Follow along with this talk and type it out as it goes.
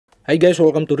Hi guys,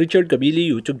 welcome to Richard Cabile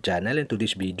YouTube channel, and to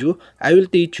this video, I will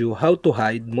teach you how to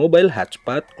hide mobile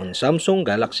hotspot on Samsung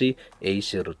Galaxy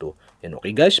A02. And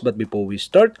okay guys, but before we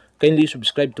start, kindly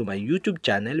subscribe to my YouTube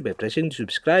channel by pressing the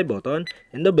subscribe button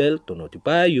and the bell to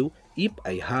notify you if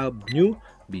I have new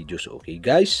videos. Okay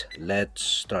guys, let's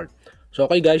start. So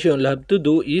okay guys, you all have to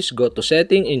do is go to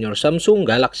setting in your Samsung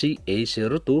Galaxy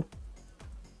A02.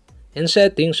 And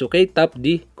settings, okay, tap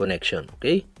the connection,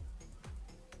 okay.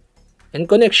 And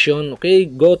connection, okay,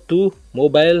 go to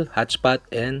mobile hotspot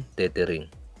and tethering.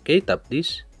 Okay, tap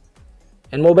this.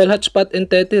 And mobile hotspot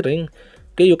and tethering,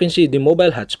 okay, you can see the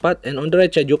mobile hotspot, and on the right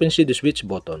side you can see the switch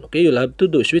button. Okay, you'll have to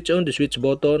do switch on the switch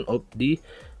button of the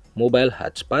mobile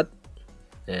hotspot.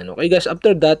 And okay guys,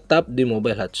 after that, tap the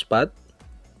mobile hotspot.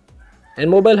 And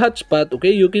mobile hotspot,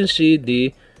 okay, you can see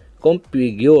the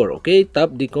configure. Okay,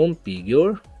 tap the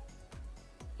configure.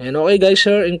 And okay guys,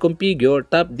 here in configure,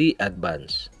 tap the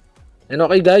advanced. And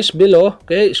okay guys, below,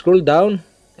 okay, scroll down,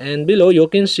 and below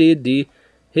you can see the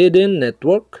hidden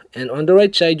network, and on the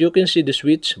right side you can see the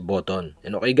switch button.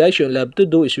 And okay guys, you'll have to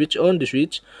do is switch on the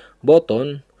switch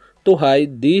button to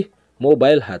hide the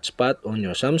mobile hotspot on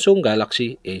your Samsung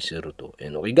Galaxy A02.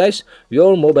 And okay guys,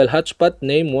 your mobile hotspot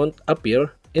name won't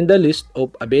appear in the list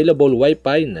of available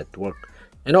Wi-Fi network.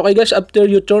 And okay guys, after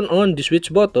you turn on the switch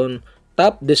button,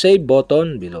 tap the save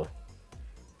button below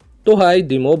to hide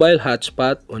the mobile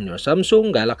hotspot on your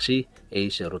Samsung Galaxy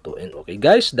A02. And okay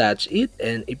guys, that's it.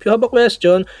 And if you have a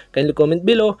question, kindly comment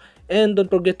below. And don't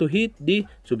forget to hit the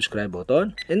subscribe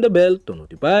button and the bell to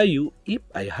notify you if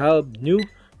I have new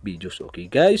videos. Okay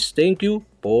guys, thank you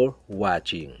for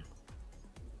watching.